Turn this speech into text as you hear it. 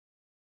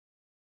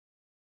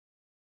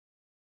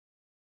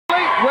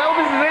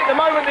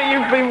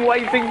been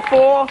waiting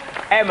for.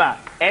 Emma,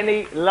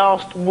 any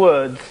last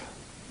words?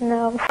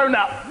 No. Grown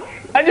up.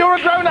 And you're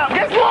a grown up.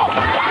 Guess what?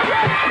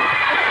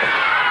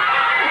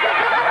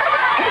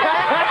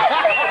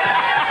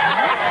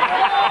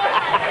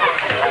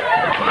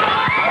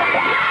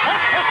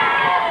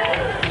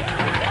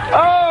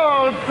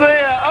 Oh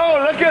dear,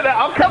 oh look at that,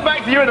 I'll come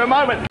back to you in a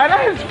moment. And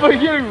as for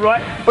you,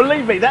 right,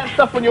 believe me, that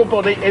stuff on your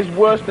body is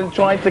worse than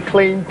trying to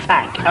clean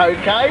tack,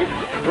 okay?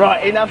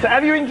 Right, enough.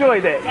 Have you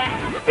enjoyed it?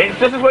 Yeah. It's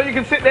just as well you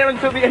can sit there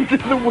until the end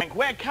of the week.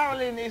 Where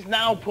Carolyn is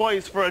now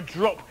poised for a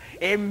drop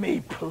in me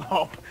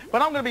plop.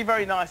 But I'm going to be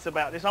very nice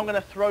about this. I'm going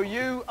to throw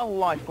you a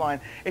lifeline.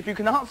 If you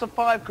can answer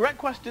 5 correct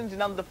questions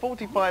in under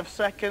 45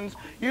 seconds,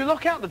 you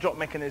lock out the drop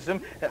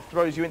mechanism that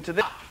throws you into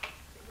this.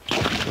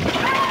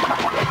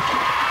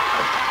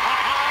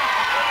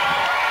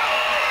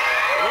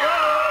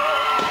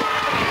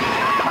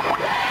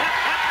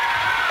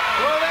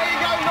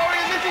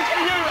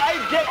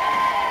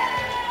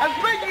 And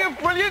speaking of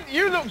brilliant,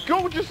 you look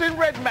gorgeous in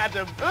red,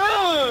 madam.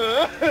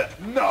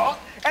 Not.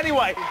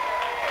 Anyway,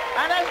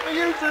 and as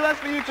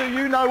for you two,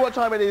 you know what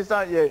time it is,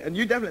 don't you? And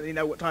you definitely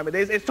know what time it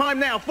is. It's time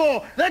now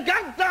for the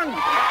Gunk Dunk.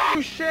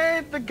 You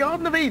shared the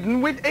Garden of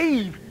Eden with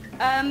Eve.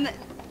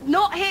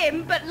 Not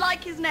him, but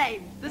like his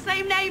name. The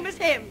same name as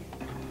him.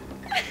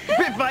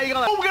 Bit vague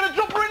on that. Oh, we're going to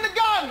drop her in the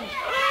gun.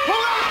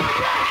 Pull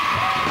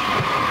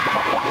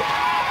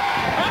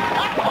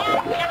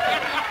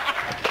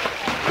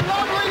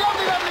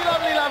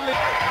Lovely.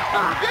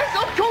 Yes,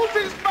 of course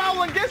it's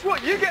foul, and guess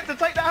what? You get to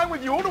take that home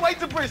with you all the way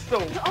to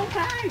Bristol.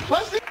 Okay.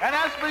 And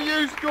as for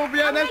you,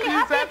 Scorpio, I'm really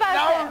happy Sam,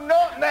 about no,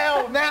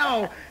 not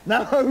now.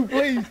 No,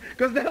 please,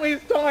 because now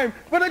it's time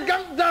for the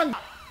Gunk Dunk.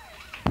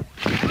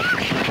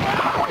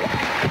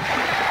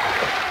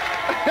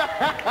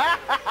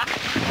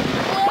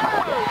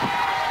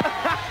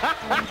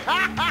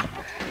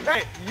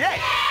 Hey, yes.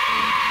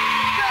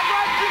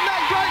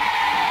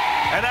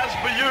 And as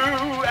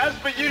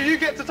for you, you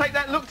get to take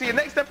that look to your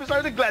next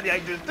episode of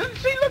Gladiators. Doesn't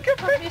she look a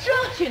picture? It's your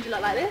fortune to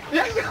look like this.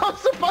 Yes, I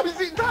suppose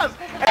it does.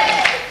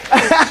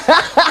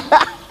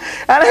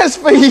 And as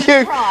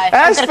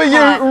for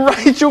you,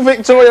 Rachel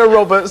Victoria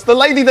Roberts, the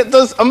lady that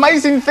does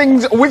amazing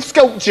things with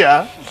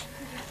sculpture,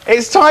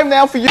 it's time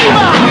now for you.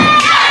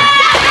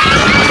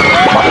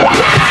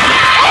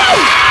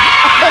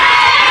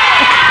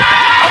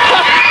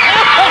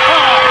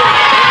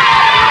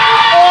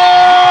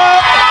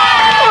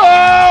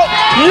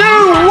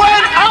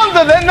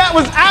 Then that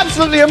was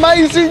absolutely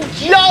amazing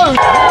joke.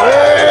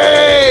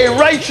 Hey,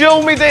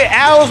 Rachel, me dear,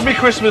 how's me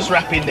Christmas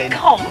wrapping then?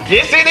 Come on.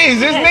 Yes, it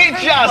is, isn't it?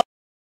 Just